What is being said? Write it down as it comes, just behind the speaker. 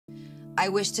I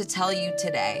wish to tell you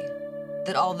today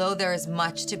that although there is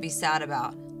much to be sad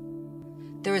about,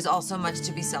 there is also much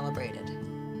to be celebrated.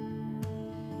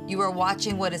 You are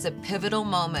watching what is a pivotal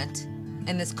moment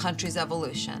in this country's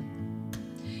evolution.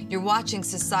 You're watching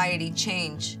society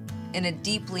change in a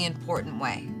deeply important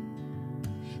way.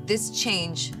 This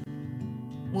change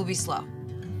will be slow,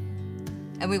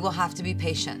 and we will have to be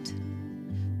patient,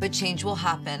 but change will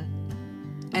happen,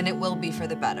 and it will be for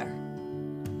the better.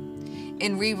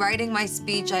 In rewriting my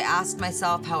speech, I asked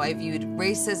myself how I viewed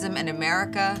racism in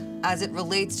America as it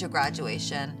relates to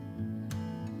graduation.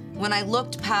 When I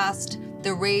looked past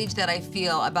the rage that I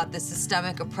feel about the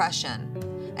systemic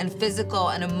oppression and physical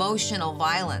and emotional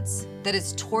violence that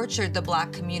has tortured the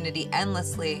Black community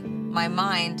endlessly, my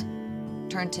mind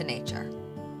turned to nature.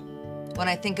 When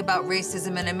I think about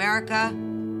racism in America,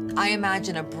 I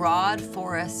imagine a broad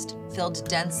forest filled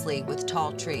densely with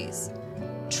tall trees.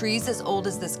 Trees as old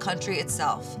as this country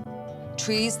itself.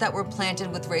 Trees that were planted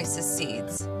with racist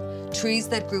seeds. Trees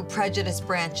that grew prejudiced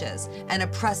branches and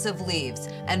oppressive leaves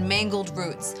and mangled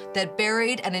roots that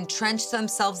buried and entrenched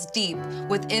themselves deep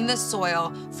within the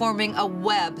soil, forming a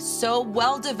web so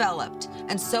well developed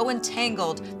and so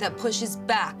entangled that pushes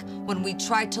back when we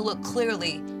try to look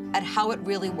clearly at how it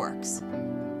really works.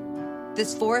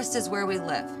 This forest is where we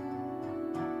live.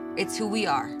 It's who we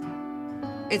are.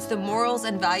 It's the morals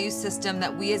and value system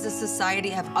that we as a society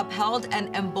have upheld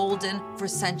and emboldened for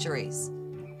centuries.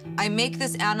 I make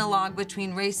this analog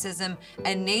between racism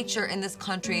and nature in this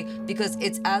country because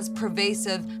it's as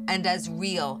pervasive and as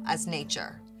real as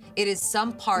nature. It is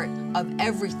some part of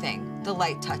everything the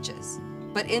light touches.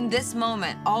 But in this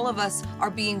moment, all of us are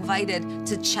being invited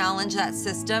to challenge that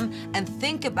system and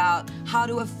think about how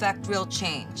to affect real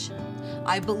change.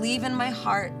 I believe in my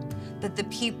heart that the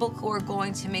people who are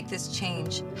going to make this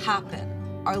change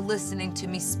happen are listening to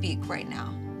me speak right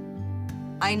now.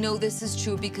 I know this is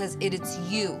true because it's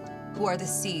you who are the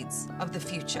seeds of the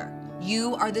future.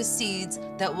 You are the seeds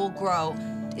that will grow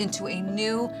into a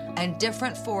new and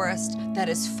different forest that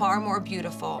is far more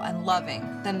beautiful and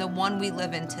loving than the one we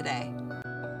live in today.